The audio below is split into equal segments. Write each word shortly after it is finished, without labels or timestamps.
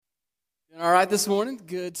All right, this morning,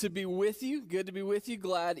 good to be with you. Good to be with you.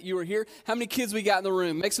 Glad you are here. How many kids we got in the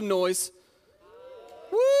room? Make some noise.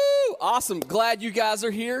 Woo! Awesome. Glad you guys are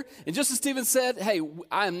here. And just as Stephen said, hey,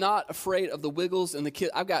 I am not afraid of the Wiggles and the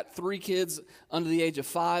kids. I've got 3 kids under the age of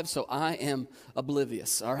 5, so I am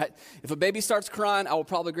oblivious. All right. If a baby starts crying, I will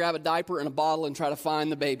probably grab a diaper and a bottle and try to find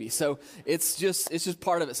the baby. So it's just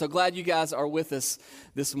part of it. So glad you guys are with us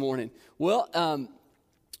this morning. Well,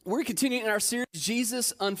 we're continuing in our series,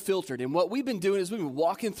 Jesus Unfiltered. And what we've been doing is we've been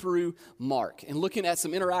walking through Mark and looking at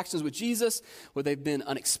some interactions with Jesus where they've been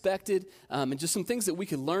unexpected and just some things that we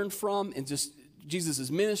could learn from and just Jesus'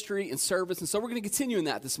 ministry and service. And so we're going to continue in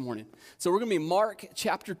that this morning. So we're going to be Mark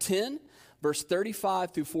chapter 10, verse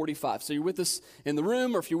 35 through 45. So you're with us in the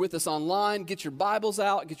room, or if you're with us online, get your Bibles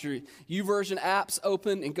out, get your YouVersion apps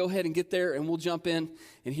open, and go ahead and get there, and we'll jump in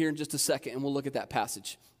here in just a second, and we'll look at that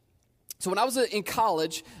passage. So when I was in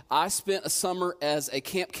college, I spent a summer as a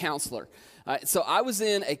camp counselor. So I was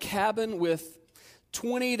in a cabin with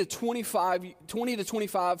 20 to 25,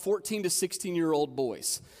 14 to 16-year-old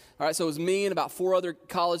boys. All right, so it was me and about 4 other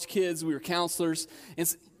college kids. We were counselors.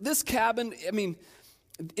 And this cabin,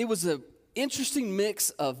 it was an interesting mix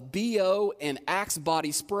of BO and Axe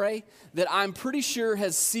body spray that I'm pretty sure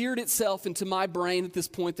has seared itself into my brain at this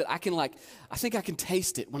point that I think I can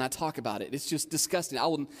taste it when I talk about it. It's just disgusting.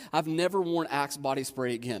 I've never worn Axe body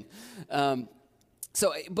spray again.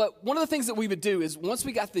 But one of the things that we would do is once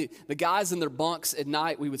we got the guys in their bunks at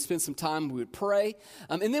night, we would spend some time, we would pray,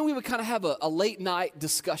 and then we would kind of have a late night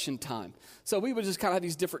discussion time. So we would just kind of have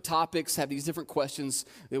these different topics, have these different questions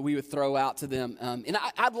that we would throw out to them. And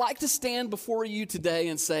I'd like to stand before you today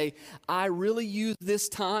and say, I really use this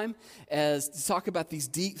time as to talk about these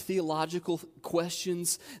deep theological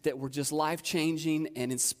questions that were just life-changing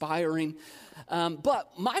and inspiring.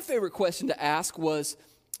 But my favorite question to ask was,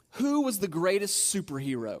 who was the greatest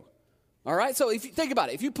superhero? All right, so if you think about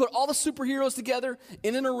it, if you put all the superheroes together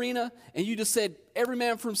in an arena and you just said, every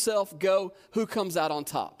man for himself, go, who comes out on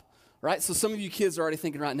top? Right, so some of you kids are already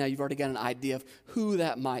thinking right now, you've already got an idea of who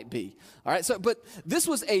that might be. All right, but this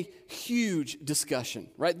was a huge discussion,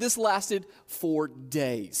 right? This lasted for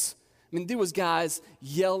days. There was guys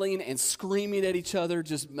yelling and screaming at each other.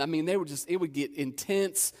 It would get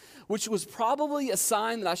intense, which was probably a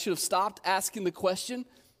sign that I should have stopped asking the question.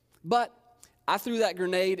 But I threw that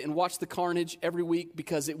grenade and watched the carnage every week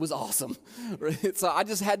because it was awesome. Right? So I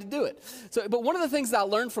just had to do it. But one of the things that I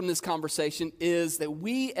learned from this conversation is that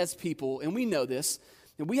we as people, and we know this,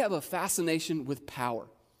 and we have a fascination with power.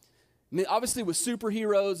 Obviously with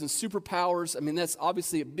superheroes and superpowers, that's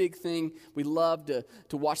obviously a big thing. We love to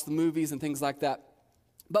watch the movies and things like that.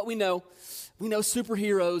 But we know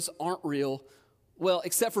superheroes aren't real, well,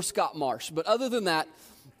 except for Scott Marsh. But other than that,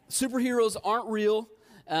 superheroes aren't real.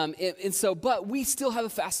 But we still have a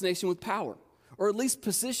fascination with power, or at least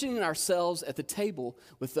positioning ourselves at the table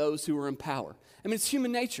with those who are in power. It's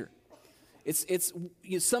human nature.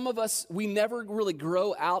 Some of us, we never really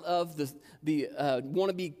grow out of the want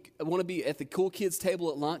to be at the cool kids table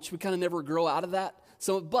at lunch. We kind of never grow out of that.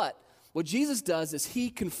 But what Jesus does is he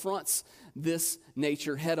confronts this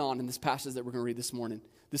nature head on in this passage that we're going to read this morning.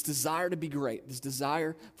 This desire to be great, this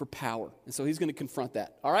desire for power. And so he's going to confront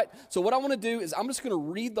that. All right? So what I want to do is I'm just going to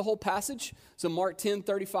read the whole passage. So Mark 10,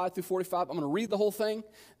 35 through 45. I'm going to read the whole thing.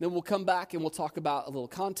 Then we'll come back and we'll talk about a little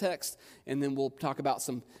context. And then we'll talk about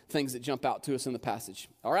some things that jump out to us in the passage.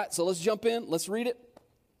 All right? So let's jump in. Let's read it.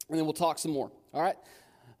 And then we'll talk some more. All right?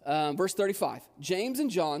 Verse 35. James and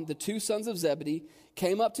John, the 2 sons of Zebedee,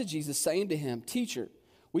 came up to Jesus saying to him, Teacher,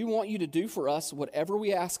 we want you to do for us whatever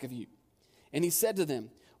we ask of you. And he said to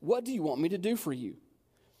them, What do you want me to do for you?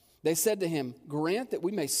 They said to him, Grant that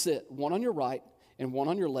we may sit, one on your right and one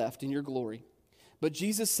on your left, in your glory. But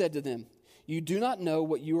Jesus said to them, You do not know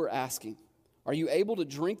what you are asking. Are you able to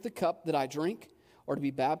drink the cup that I drink, or to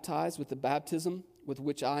be baptized with the baptism with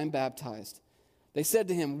which I am baptized? They said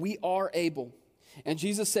to him, We are able. And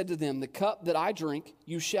Jesus said to them, The cup that I drink,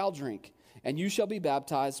 you shall drink, and you shall be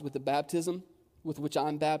baptized with the baptism with which I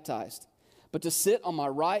am baptized. But to sit on my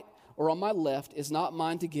right or on my left is not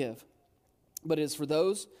mine to give, but it is for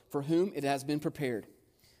those for whom it has been prepared.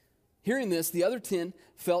 Hearing this, the other 10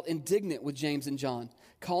 felt indignant with James and John.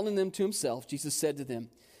 Calling them to himself, Jesus said to them,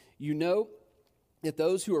 You know that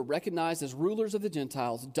those who are recognized as rulers of the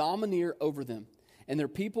Gentiles domineer over them, and their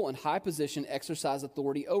people in high position exercise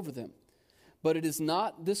authority over them. But it is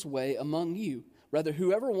not this way among you. Rather,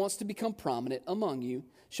 whoever wants to become prominent among you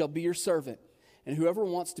shall be your servant, and whoever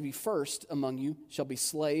wants to be first among you shall be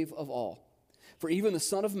slave of all. For even the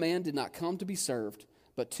Son of Man did not come to be served,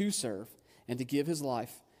 but to serve, and to give his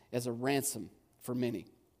life as a ransom for many.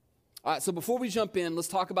 All right, so before we jump in, let's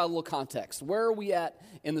talk about a little context. Where are we at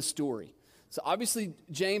in the story? So obviously,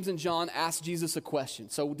 James and John asked Jesus a question.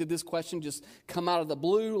 So did this question just come out of the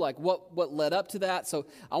blue? Like what led up to that? So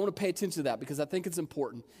I want to pay attention to that because I think it's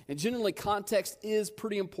important. And generally, context is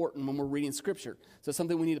pretty important when we're reading Scripture. So it's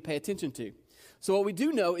something we need to pay attention to. So what we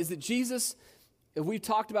do know is that Jesus, if we've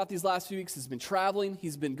talked about these last few weeks, has been traveling.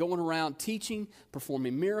 He's been going around teaching,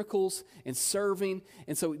 performing miracles, and serving.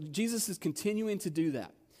 And so Jesus is continuing to do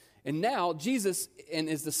that. And now Jesus and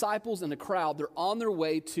his disciples and the crowd, they're on their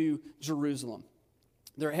way to Jerusalem.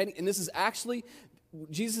 They're heading, and this is actually,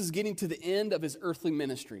 Jesus is getting to the end of his earthly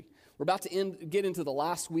ministry. We're about to get into the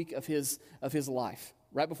last week of his life,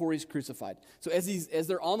 right before he's crucified. So as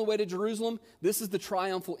they're on the way to Jerusalem, this is the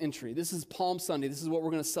triumphal entry. This is Palm Sunday. This is what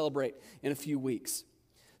we're going to celebrate in a few weeks.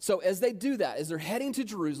 So as they do that, as they're heading to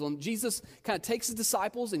Jerusalem, Jesus kind of takes his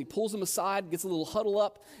disciples and he pulls them aside, gets a little huddle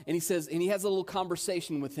up, and he has a little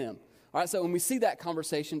conversation with him. All right, so when we see that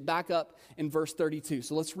conversation, back up in verse 32.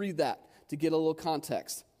 So let's read that to get a little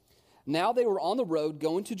context. Now they were on the road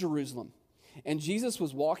going to Jerusalem, and Jesus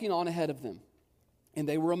was walking on ahead of them, and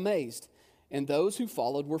they were amazed, and those who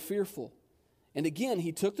followed were fearful. And again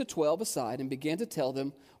he took the 12 aside and began to tell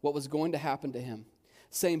them what was going to happen to him,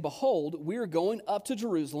 saying, "Behold, we are going up to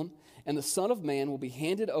Jerusalem, and the Son of Man will be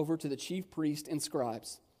handed over to the chief priests and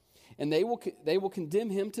scribes. And they will condemn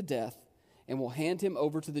him to death, and will hand him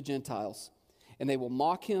over to the Gentiles. And they will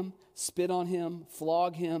mock him, spit on him,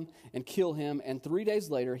 flog him, and kill him. And 3 days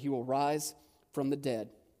later, he will rise from the dead."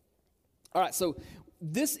 All right, so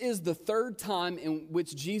this is the third time in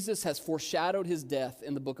which Jesus has foreshadowed his death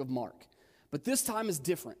in the book of Mark. But this time is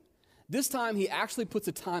different. This time, he actually puts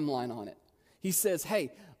a timeline on it. He says,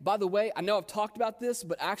 hey, by the way, I know I've talked about this,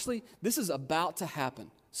 but actually this is about to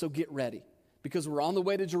happen. So get ready because we're on the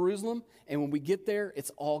way to Jerusalem. And when we get there,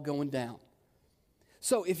 it's all going down.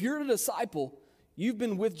 So if you're a disciple, you've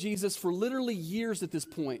been with Jesus for literally years at this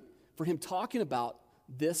point for him talking about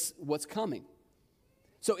this, what's coming.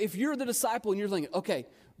 So if you're the disciple and you're thinking, okay,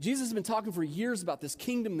 Jesus has been talking for years about this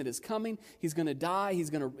kingdom that is coming. He's going to die. He's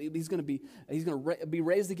going to be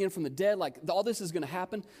raised again from the dead. Like all this is going to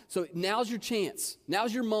happen. So now's your chance.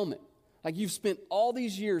 Now's your moment. Like you've spent all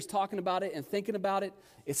these years talking about it and thinking about it.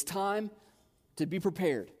 It's time to be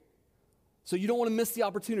prepared. So you don't want to miss the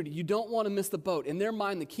opportunity. You don't want to miss the boat. In their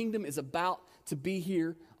mind, the kingdom is about to be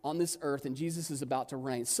here on this earth, and Jesus is about to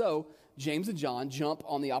reign. So James and John jump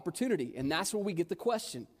on the opportunity, and that's where we get the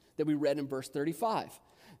question that we read in verse 35.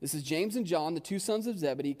 This is James and John, the two sons of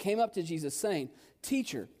Zebedee, came up to Jesus saying,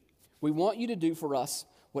 "Teacher, we want you to do for us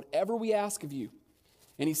whatever we ask of you."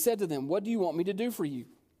 And he said to them, "What do you want me to do for you?"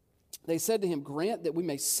 They said to him, "Grant that we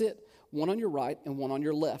may sit one on your right and one on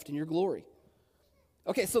your left in your glory."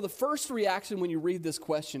 Okay, so the first reaction when you read this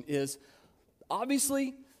question is,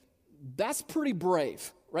 obviously, that's pretty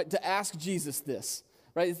brave, right, to ask Jesus this,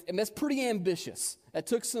 right? And that's pretty ambitious. That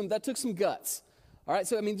took some guts. All right,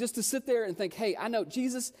 so I mean, just to sit there and think, hey, I know,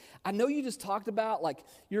 Jesus, I know you just talked about, like,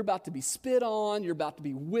 you're about to be spit on, you're about to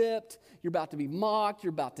be whipped, you're about to be mocked,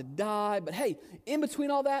 you're about to die. But hey, in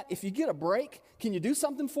between all that, if you get a break, can you do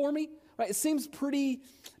something for me? Right? It seems pretty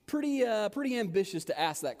ambitious to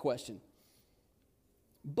ask that question.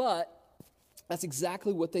 But that's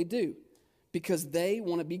exactly what they do because they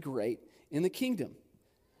want to be great in the kingdom.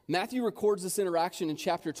 Matthew records this interaction in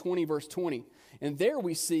chapter 20, verse 20. And there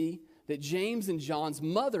we see that James and John's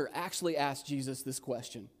mother actually asked Jesus this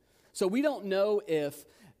question. So we don't know if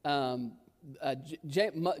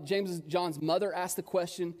James and John's mother asked the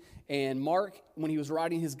question, and Mark, when he was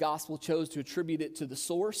writing his gospel, chose to attribute it to the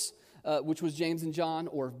source, which was James and John,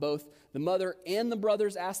 or if both the mother and the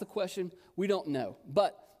brothers asked the question. We don't know.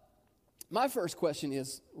 But my first question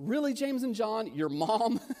is, really, James and John, your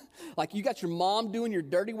mom? Like, you got your mom doing your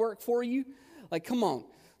dirty work for you? Like, come on.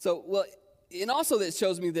 So, well, and also that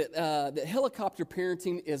shows me that that helicopter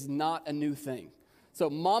parenting is not a new thing. So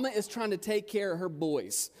mama is trying to take care of her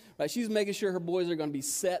boys, right? She's making sure her boys are going to be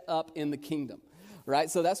set up in the kingdom, right?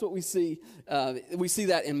 So that's what we see. We see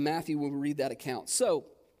that in Matthew when we read that account. So,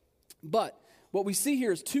 but what we see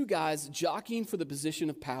here is two guys jockeying for the position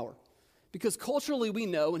of power. Because culturally we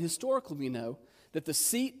know and historically we know that the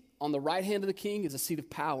seat on the right hand of the king is a seat of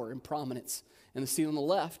power and prominence, and the seat on the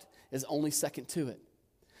left is only second to it.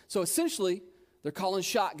 So essentially, they're calling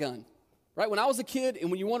shotgun, right? When I was a kid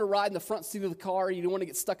and when you want to ride in the front seat of the car, you don't want to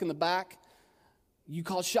get stuck in the back, you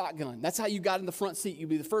call shotgun. That's how you got in the front seat. You'd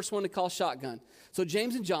be the first one to call shotgun. So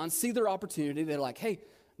James and John see their opportunity. They're like, hey,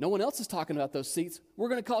 no one else is talking about those seats. We're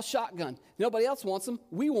going to call shotgun. Nobody else wants them.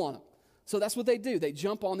 We want them. So that's what they do. They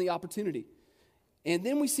jump on the opportunity. And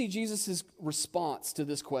then we see Jesus' response to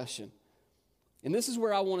this question. And this is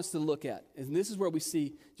where I want us to look at. And this is where we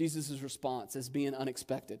see Jesus' response as being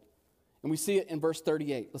unexpected. And we see it in verse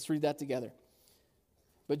 38. Let's read that together.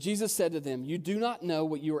 But Jesus said to them, "You do not know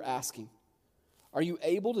what you are asking. Are you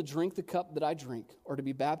able to drink the cup that I drink, or to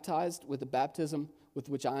be baptized with the baptism with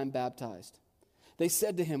which I am baptized?" They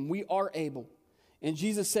said to him, "We are able." And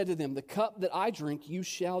Jesus said to them, "The cup that I drink, you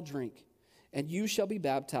shall drink, and you shall be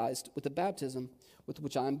baptized with the baptism with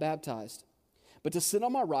which I am baptized. But to sit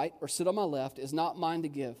on my right or sit on my left is not mine to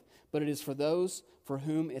give, but it is for those for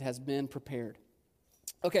whom it has been prepared."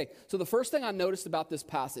 Okay, so the first thing I noticed about this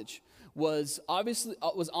passage was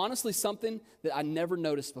honestly something that I never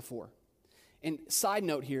noticed before. And side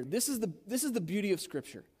note here, this is the beauty of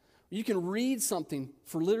Scripture. You can read something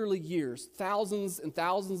for literally years, thousands and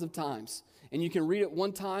thousands of times, and you can read it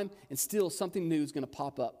one time, and still something new is going to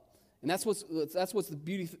pop up. And that's what's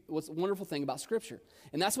the wonderful thing about Scripture.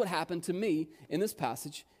 And that's what happened to me in this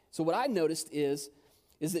passage. So what I noticed is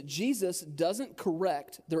that Jesus doesn't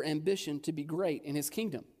correct their ambition to be great in his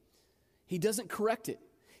kingdom. He doesn't correct it.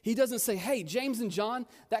 He doesn't say, "Hey, James and John,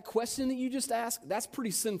 that question that you just asked, that's pretty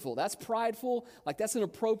sinful. That's prideful. Like, that's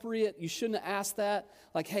inappropriate. You shouldn't have asked that.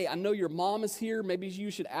 Like, hey, I know your mom is here. Maybe you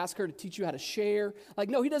should ask her to teach you how to share." Like,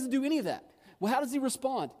 no, he doesn't do any of that. Well, how does he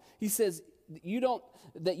respond? He says, you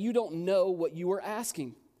don't know what you are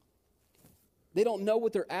asking. They don't know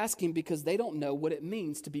what they're asking because they don't know what it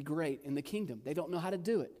means to be great in the kingdom. They don't know how to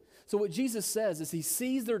do it. So what Jesus says is he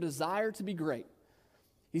sees their desire to be great.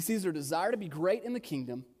 He sees their desire to be great in the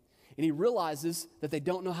kingdom, and he realizes that they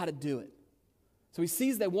don't know how to do it. So he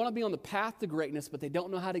sees they want to be on the path to greatness, but they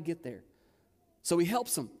don't know how to get there. So he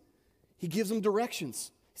helps them. He gives them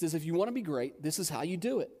directions. He says, if you want to be great, this is how you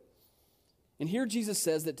do it. And here Jesus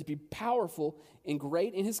says that to be powerful and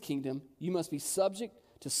great in his kingdom, you must be subject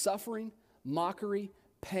to suffering, mockery,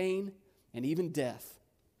 pain, and even death.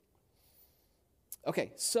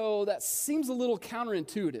 Okay, so that seems a little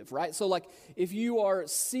counterintuitive, right? So like if you are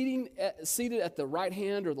seated at the right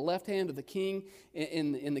hand or the left hand of the king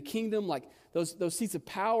in the kingdom, like those seats of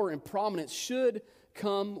power and prominence should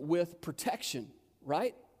come with protection,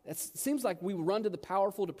 right? It seems like we run to the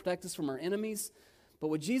powerful to protect us from our enemies. But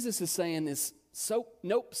what Jesus is saying is,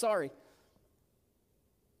 nope, sorry.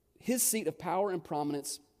 His seat of power and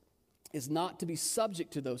prominence is not to be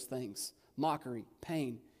subject to those things. Mockery,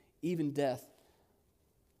 pain, even death.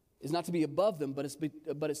 Is not to be above them, but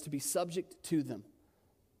it's to be subject to them.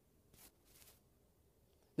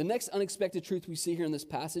 The next unexpected truth we see here in this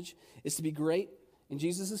passage is to be great in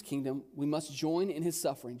Jesus' kingdom, we must join in his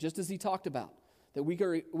suffering, just as he talked about, that we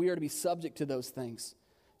are to be subject to those things.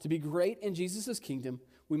 To be great in Jesus' kingdom,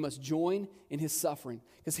 we must join in his suffering.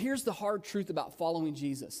 Because here's the hard truth about following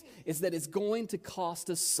Jesus, is that it's going to cost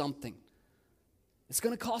us something. It's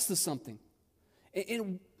going to cost us something.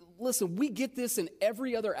 And listen, we get this in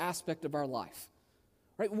every other aspect of our life,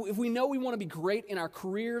 right? If we know we want to be great in our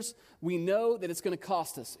careers, we know that it's going to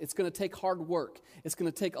cost us. It's going to take hard work. It's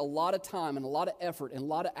going to take a lot of time and a lot of effort and a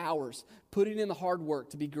lot of hours putting in the hard work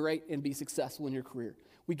to be great and be successful in your career.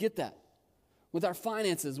 We get that. With our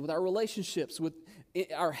finances, with our relationships, with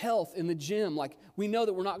our health in the gym, like we know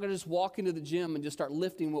that we're not going to just walk into the gym and just start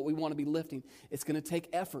lifting what we want to be lifting. It's going to take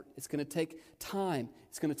effort. It's going to take time.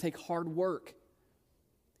 It's going to take hard work.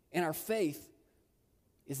 And our faith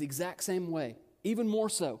is the exact same way, even more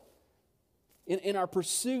so. In our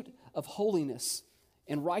pursuit of holiness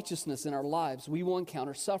and righteousness in our lives, we will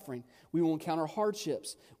encounter suffering. We will encounter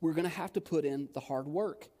hardships. We're going to have to put in the hard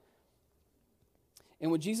work. And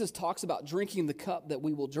when Jesus talks about drinking the cup that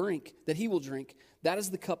he will drink, that is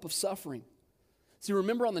the cup of suffering. See,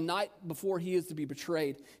 remember on the night before he is to be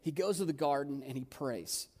betrayed, he goes to the garden and he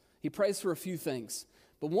prays. He prays for a few things.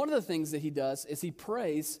 But one of the things that he does is he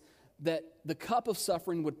prays that the cup of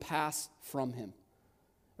suffering would pass from him.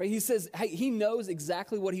 Right? He says, hey, he knows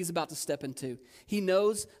exactly what he's about to step into. He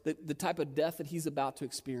knows the type of death that he's about to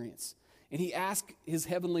experience. And he asks his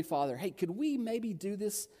heavenly Father, hey, could we maybe do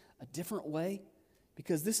this a different way?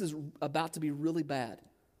 Because this is about to be really bad.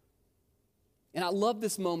 And I love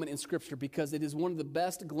this moment in Scripture because it is one of the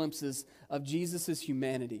best glimpses of Jesus'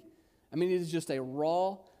 humanity. I mean, it is just a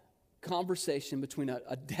raw conversation between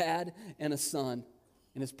a dad and a son,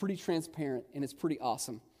 and it's pretty transparent and it's pretty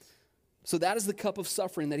awesome. So that is the cup of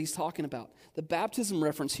suffering that he's talking about. The baptism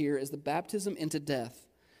reference here is the baptism into death.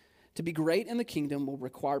 To be great in the kingdom will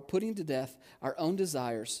require putting to death our own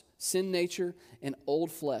desires, sin nature, and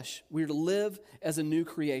old flesh. We are to live as a new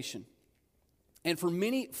creation. And for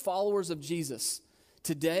many followers of Jesus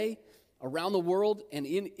today, around the world and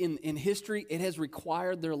in history, it has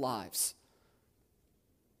required their lives.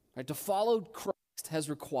 Right? To follow Christ has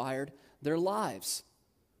required their lives.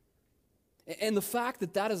 And the fact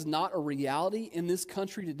that that is not a reality in this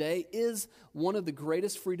country today is one of the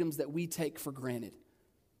greatest freedoms that we take for granted.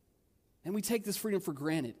 And we take this freedom for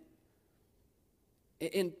granted.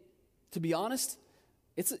 And to be honest,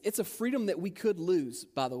 it's a freedom that we could lose,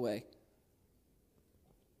 by the way.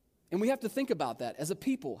 And we have to think about that as a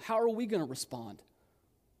people. How are we going to respond?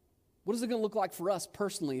 What is it going to look like for us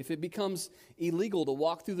personally if it becomes illegal to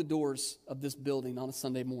walk through the doors of this building on a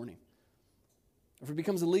Sunday morning? If it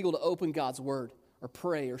becomes illegal to open God's word or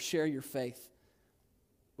pray or share your faith?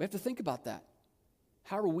 We have to think about that.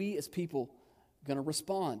 How are we as people going to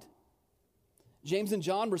respond? James and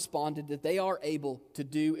John responded that they are able to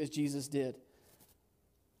do as Jesus did.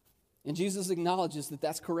 And Jesus acknowledges that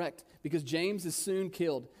that's correct because James is soon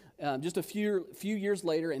killed just a few years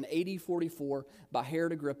later in AD 44 by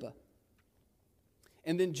Herod Agrippa.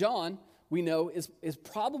 And then John, we know, is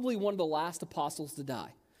probably one of the last apostles to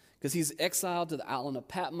die because he's exiled to the island of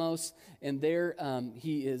Patmos, and there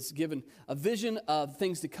he is given a vision of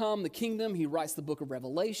things to come, the kingdom. He writes the book of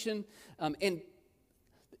Revelation, and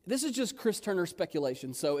this is just Chris Turner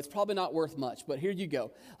speculation, so it's probably not worth much, but here you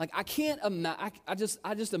go. Like, I can't imagine,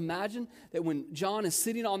 I just imagine that when John is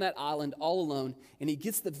sitting on that island all alone, and he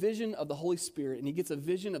gets the vision of the Holy Spirit, and he gets a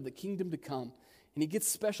vision of the kingdom to come, and he gets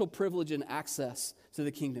special privilege and access to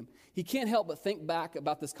the kingdom, he can't help but think back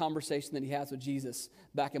about this conversation that he has with Jesus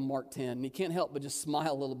back in Mark 10, and he can't help but just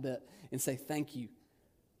smile a little bit and say thank you,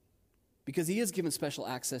 because he is given special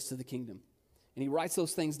access to the kingdom. And he writes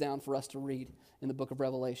those things down for us to read in the book of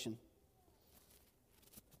Revelation.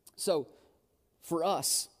 So, for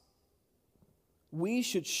us, we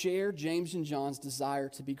should share James and John's desire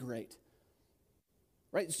to be great.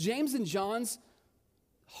 Right? James and John's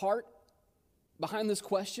heart behind this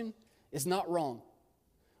question is not wrong.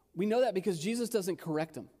 We know that because Jesus doesn't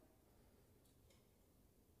correct them.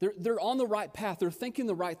 They're on the right path. They're thinking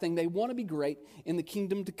the right thing. They want to be great in the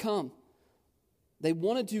kingdom to come. They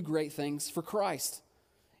want to do great things for Christ.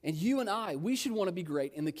 And you and I, we should want to be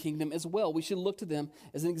great in the kingdom as well. We should look to them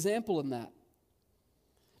as an example in that.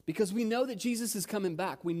 Because we know that Jesus is coming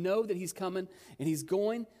back. We know that he's coming and he's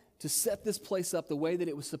going to set this place up the way that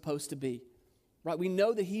it was supposed to be. Right? We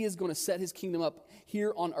know that he is going to set his kingdom up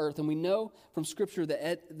here on earth. And we know from Scripture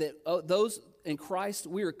that those in Christ,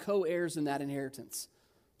 we are co-heirs in that inheritance.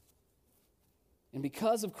 And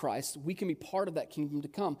because of Christ, we can be part of that kingdom to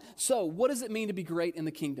come. So, what does it mean to be great in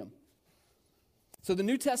the kingdom? So, the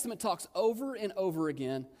New Testament talks over and over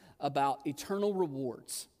again about eternal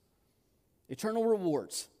rewards. Eternal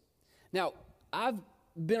rewards. Now, I've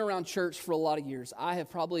been around church for a lot of years. I have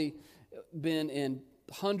probably been in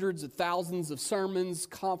hundreds of thousands of sermons,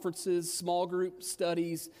 conferences, small group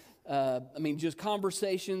studies, just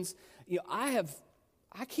conversations. You know,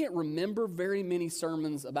 I can't remember very many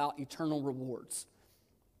sermons about eternal rewards.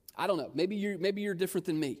 I don't know. Maybe you're different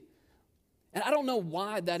than me. And I don't know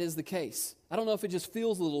why that is the case. I don't know if it just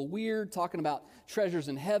feels a little weird talking about treasures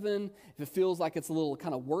in heaven, if it feels like it's a little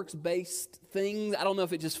kind of works-based thing. I don't know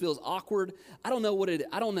if it just feels awkward. I don't know what it is.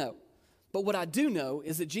 I don't know. But what I do know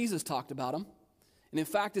is that Jesus talked about them. And in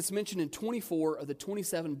fact, it's mentioned in 24 of the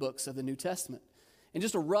 27 books of the New Testament. And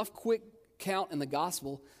just a rough, quick count in the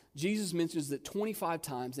gospel, Jesus mentions it 25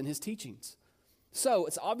 times in his teachings. So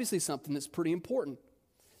it's obviously something that's pretty important.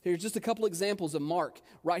 Here's just a couple examples of Mark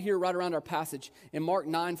right here, right around our passage. In Mark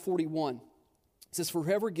 9:41, it says, "For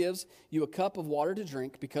whoever gives you a cup of water to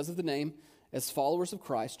drink because of the name as followers of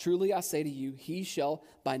Christ, truly I say to you, he shall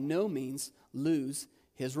by no means lose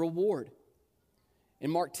his reward." In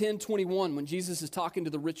Mark 10:21, when Jesus is talking to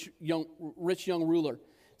the rich young ruler,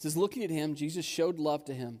 it says, "Looking at him, Jesus showed love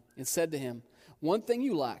to him and said to him, 'One thing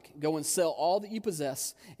you lack, go and sell all that you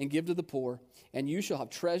possess and give to the poor, and you shall have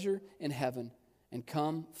treasure in heaven, and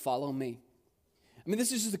come follow me.'" I mean,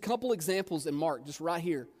 this is just a couple examples in Mark, just right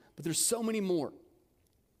here, but there's so many more.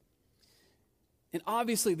 And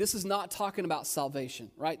obviously, this is not talking about salvation,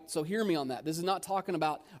 right? So hear me on that. This is not talking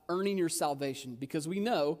about earning your salvation, because we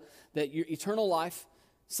know that your eternal life,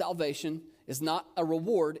 salvation, is not a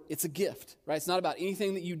reward, it's a gift, right? It's not about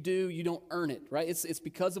anything that you do, you don't earn it, right? It's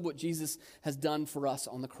because of what Jesus has done for us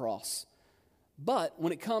on the cross. But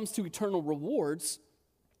when it comes to eternal rewards,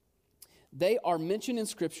 they are mentioned in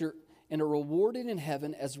Scripture and are rewarded in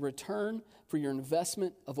heaven as a return for your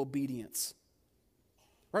investment of obedience.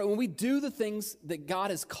 Right? When we do the things that God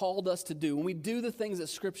has called us to do, when we do the things that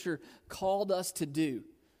Scripture called us to do,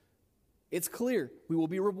 it's clear we will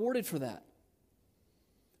be rewarded for that.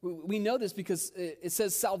 We know this because it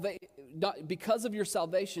says, because of your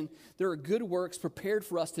salvation, there are good works prepared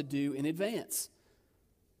for us to do in advance.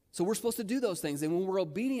 So we're supposed to do those things, and when we're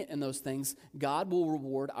obedient in those things, God will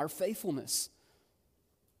reward our faithfulness.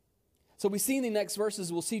 So we see in the next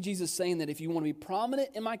verses, we'll see Jesus saying that if you want to be prominent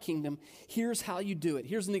in my kingdom, here's how you do it.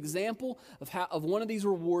 Here's an example of one of these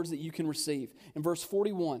rewards that you can receive. In verse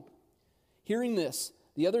 41, hearing this,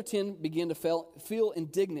 the other 10 began to feel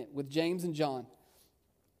indignant with James and John.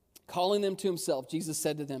 Calling them to himself, Jesus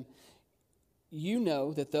said to them, you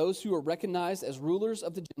know that those who are recognized as rulers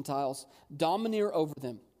of the Gentiles domineer over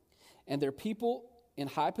them, and their people in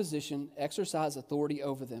high position exercise authority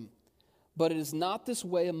over them. But it is not this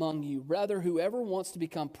way among you. Rather, whoever wants to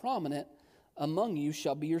become prominent among you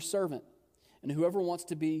shall be your servant, and whoever wants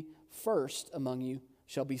to be first among you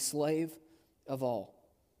shall be slave of all.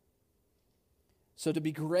 So to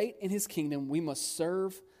be great in his kingdom, we must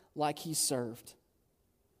serve like he served.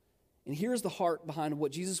 And here's the heart behind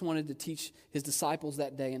what Jesus wanted to teach his disciples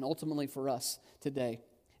that day, and ultimately for us today.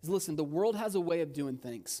 Is listen, the world has a way of doing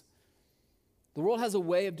things. The world has a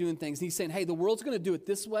way of doing things. And he's saying, hey, the world's going to do it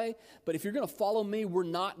this way, but if you're going to follow me, we're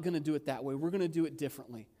not going to do it that way. We're going to do it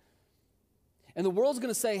differently. And the world's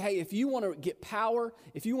going to say, hey, if you want to get power,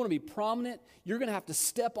 if you want to be prominent, you're going to have to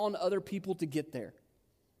step on other people to get there.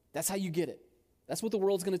 That's how you get it. That's what the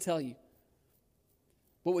world's going to tell you.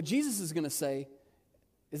 But what Jesus is going to say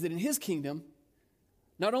is that in his kingdom,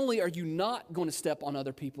 not only are you not going to step on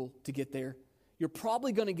other people to get there, you're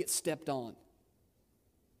probably going to get stepped on.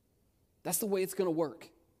 That's the way it's going to work.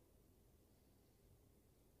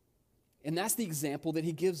 And that's the example that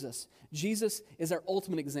he gives us. Jesus is our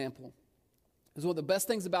ultimate example. Because one of the best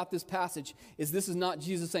things about this passage is this is not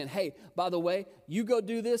Jesus saying, hey, by the way, you go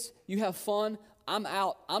do this, you have fun, I'm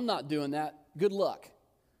out, I'm not doing that, good luck.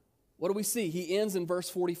 What do we see? He ends in verse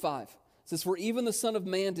 45. It says, for even the Son of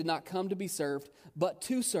Man did not come to be served, but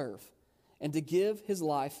to serve, and to give his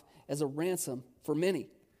life as a ransom for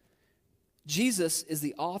many. Jesus is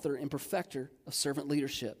the author and perfecter of servant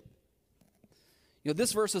leadership. You know,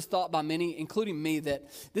 this verse is thought by many, including me, that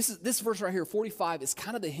this verse right here, 45, is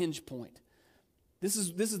kind of the hinge point. This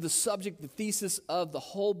is the subject, the thesis of the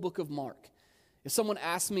whole book of Mark. If someone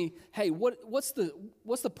asked me, hey, what's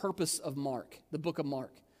the purpose of Mark, the book of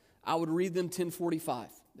Mark? I would read them 10:45.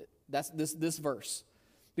 That's this verse.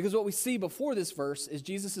 Because what we see before this verse is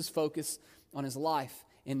Jesus' focus on his life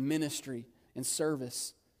and ministry and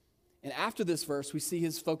service. And after this verse, we see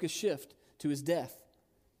his focus shift to his death.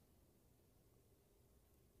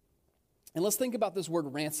 And let's think about this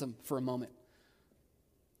word ransom for a moment.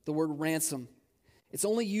 The word ransom. It's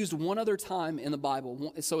only used one other time in the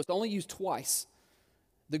Bible, so it's only used twice.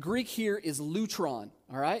 The Greek here is lutron,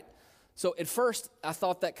 all right? So at first, I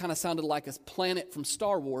thought that kind of sounded like a planet from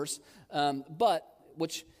Star Wars,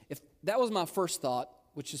 if that was my first thought,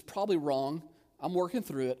 which is probably wrong. I'm working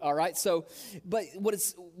through it, all right? So, but what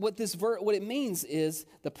it means is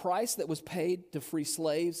the price that was paid to free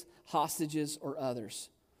slaves, hostages, or others.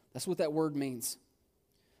 That's what that word means.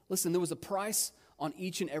 Listen, there was a price on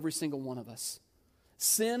each and every single one of us.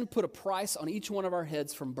 Sin put a price on each one of our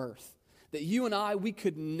heads from birth that you and I, we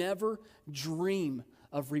could never dream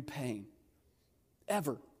of repaying.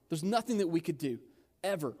 Ever. There's nothing that we could do.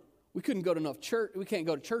 Ever. We couldn't go to enough church. We can't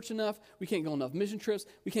go to church enough. We can't go on enough mission trips.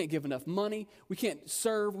 We can't give enough money. We can't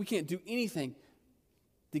serve. We can't do anything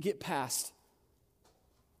to get past.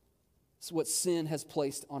 It's what sin has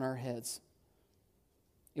placed on our heads.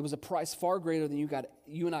 It was a price far greater than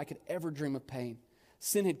you and I could ever dream of paying.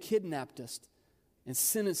 Sin had kidnapped us and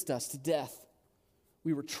sentenced us to death.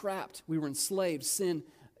 We were trapped. We were enslaved.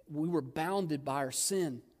 We were bounded by our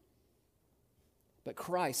sin. But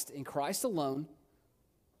Christ, and Christ alone,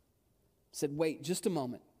 said, wait just a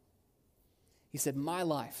moment. He said, my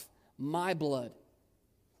life, my blood,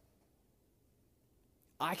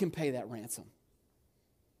 I can pay that ransom.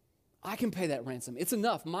 I can pay that ransom. It's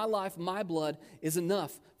enough. My life, my blood is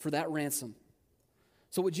enough for that ransom.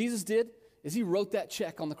 So what Jesus did is he wrote that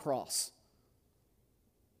check on the cross.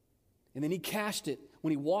 And then he cashed it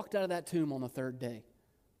when he walked out of that tomb on the third day.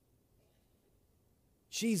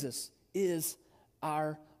 Jesus is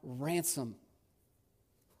our ransom.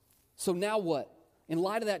 So now what? In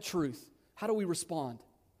light of that truth, how do we respond?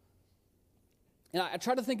 And I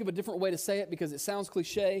tried to think of a different way to say it because it sounds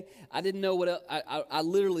cliche. I didn't know what else. I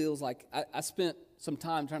literally was like, I spent some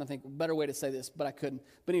time trying to think of a better way to say this, but I couldn't.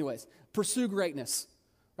 But anyways, pursue greatness,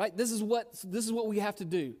 right? This is what we have to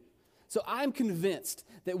do. So I'm convinced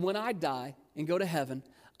that when I die and go to heaven,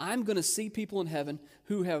 I'm going to see people in heaven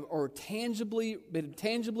who are been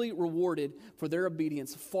tangibly rewarded for their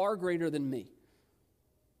obedience far greater than me.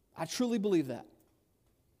 I truly believe that.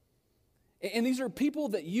 And these are people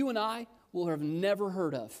that you and I will have never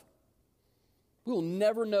heard of. We will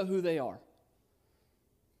never know who they are.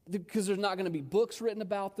 Because there's not going to be books written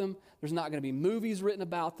about them. There's not going to be movies written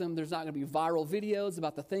about them. There's not going to be viral videos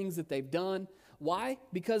about the things that they've done. Why?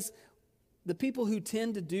 Because the people who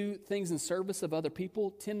tend to do things in service of other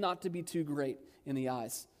people tend not to be too great in the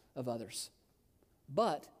eyes of others.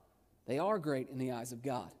 But they are great in the eyes of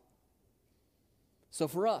God. So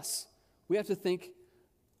for us, we have to think,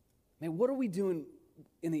 man, what are we doing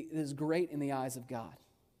that is great in the eyes of God?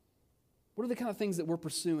 What are the kind of things that we're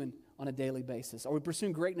pursuing on a daily basis? Are we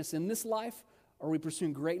pursuing greatness in this life, or are we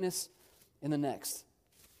pursuing greatness in the next?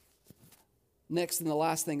 Next, and the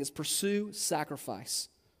last thing is pursue sacrifice.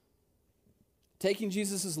 Taking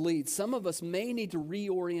Jesus' lead, some of us may need to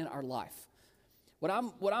reorient our life. What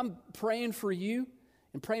I'm praying for you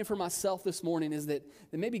and praying for myself this morning is that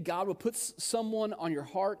maybe God will put someone on your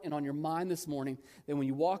heart and on your mind this morning that when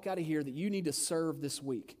you walk out of here that you need to serve this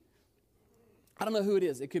week. I don't know who it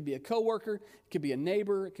is. It could be a coworker, it could be a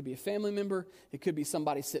neighbor, it could be a family member, it could be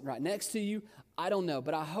somebody sitting right next to you. I don't know,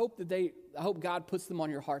 but I hope God puts them on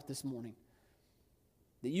your heart this morning.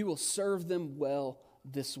 That you will serve them well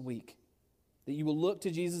this week. That you will look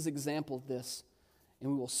to Jesus' example of this, and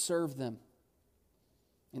we will serve them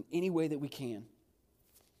in any way that we can.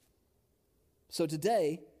 So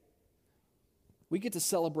today, we get to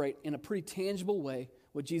celebrate in a pretty tangible way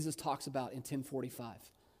what Jesus talks about in 1045.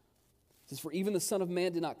 It says, "For even the Son of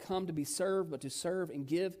Man did not come to be served, but to serve and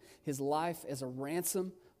give his life as a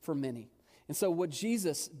ransom for many." And so what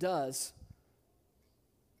Jesus does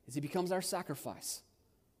is he becomes our sacrifice.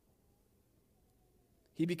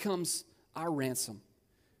 He becomes our ransom.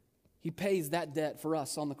 He pays that debt for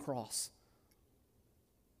us on the cross.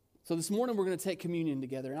 So this morning we're going to take communion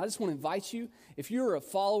together. And I just want to invite you, if you're a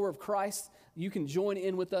follower of Christ, you can join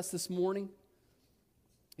in with us this morning.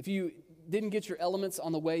 If you didn't get your elements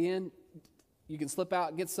on the way in, you can slip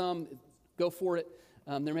out, get some, go for it.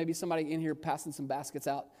 There may be somebody in here passing some baskets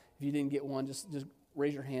out. If you didn't get one, just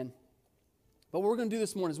raise your hand. But what we're going to do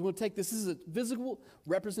this morning is we're going to take this is a visible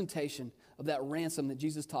representation of that ransom that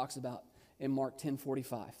Jesus talks about in Mark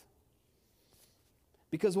 10:45.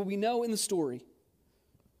 Because what we know in the story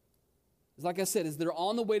is, like I said, is they're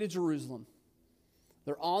on the way to Jerusalem.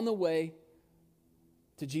 They're on the way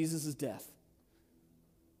to Jesus' death.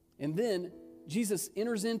 And then Jesus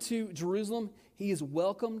enters into Jerusalem. He is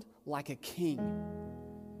welcomed like a king.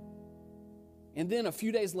 And then a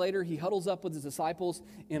few days later, he huddles up with his disciples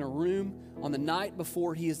in a room on the night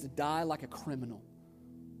before he is to die like a criminal.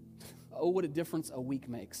 Oh, what a difference a week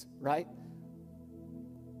makes, right?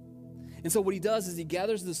 And so what he does is he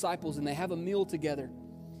gathers the disciples and they have a meal together.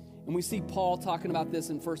 And we see Paul talking about this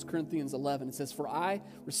in 1 Corinthians 11. It says, "For I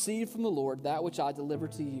received from the Lord that which I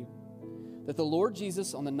delivered to you, that the Lord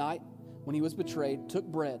Jesus on the night when he was betrayed took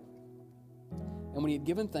bread. And when he had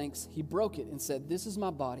given thanks, he broke it and said, 'This is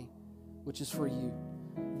my body, which is for you.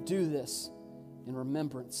 Do this in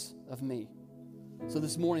remembrance of me.'" So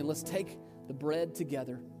this morning, let's take the bread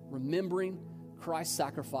together, remembering Christ's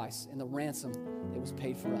sacrifice and the ransom that was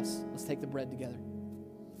paid for us. Let's take the bread together.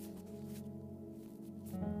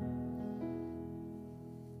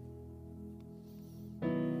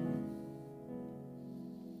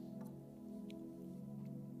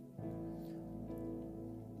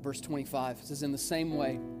 Verse 25 says, "In the same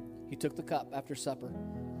way, he took the cup after supper,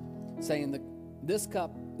 saying, 'This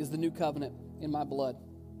cup is the new covenant in my blood.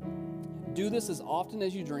 Do this as often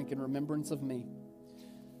as you drink in remembrance of me.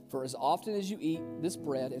 For as often as you eat this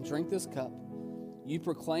bread and drink this cup, you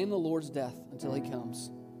proclaim the Lord's death until he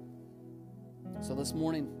comes.'" So this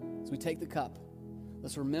morning, as we take the cup,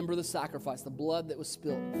 let's remember the sacrifice, the blood that was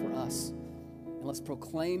spilled for us. And let's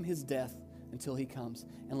proclaim his death until he comes.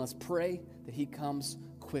 And let's pray that he comes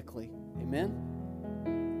quickly.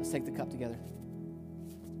 Amen? Let's take the cup together.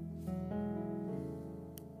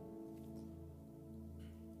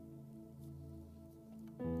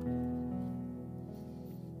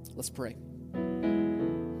 Let's pray.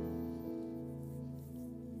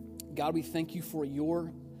 God, we thank you for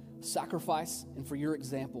your sacrifice and for your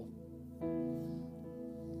example.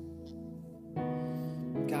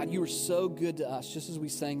 God, you are so good to us, just as we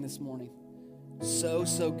sang this morning. So,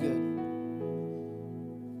 so good.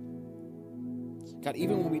 God,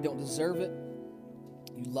 even when we don't deserve it,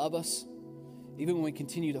 you love us. Even when we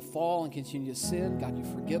continue to fall and continue to sin, God, you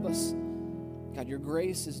forgive us. God, your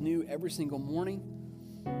grace is new every single morning.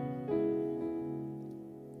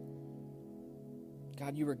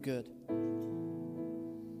 God, you are good.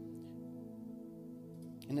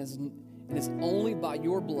 And it is only by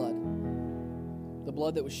your blood, the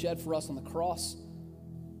blood that was shed for us on the cross,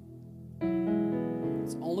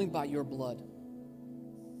 it's only by your blood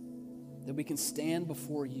that we can stand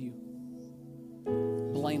before you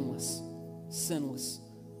blameless, sinless,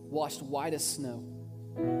 washed white as snow.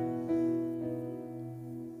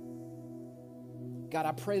 God,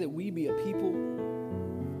 I pray that we be a people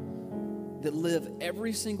that live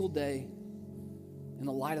every single day in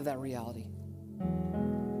the light of that reality,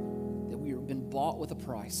 that we have been bought with a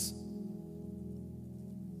price.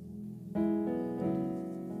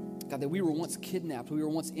 God, that we were once kidnapped, we were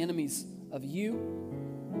once enemies of you,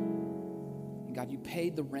 and God, you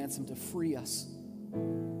paid the ransom to free us.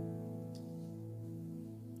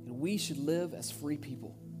 And we should live as free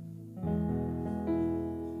people.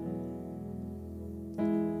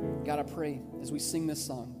 God, I pray as we sing this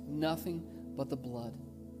song, nothing but the blood.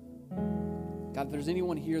 God, if there's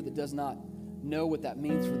anyone here that does not know what that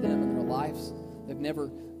means for them in their lives, they've never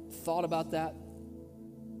thought about that,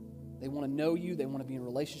 they want to know you, they want to be in a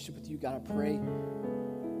relationship with you, God, I pray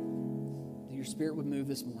that your Spirit would move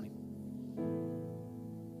this morning.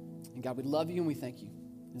 And God, we love you and we thank you.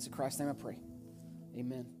 And it's in Christ's name I pray.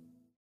 Amen.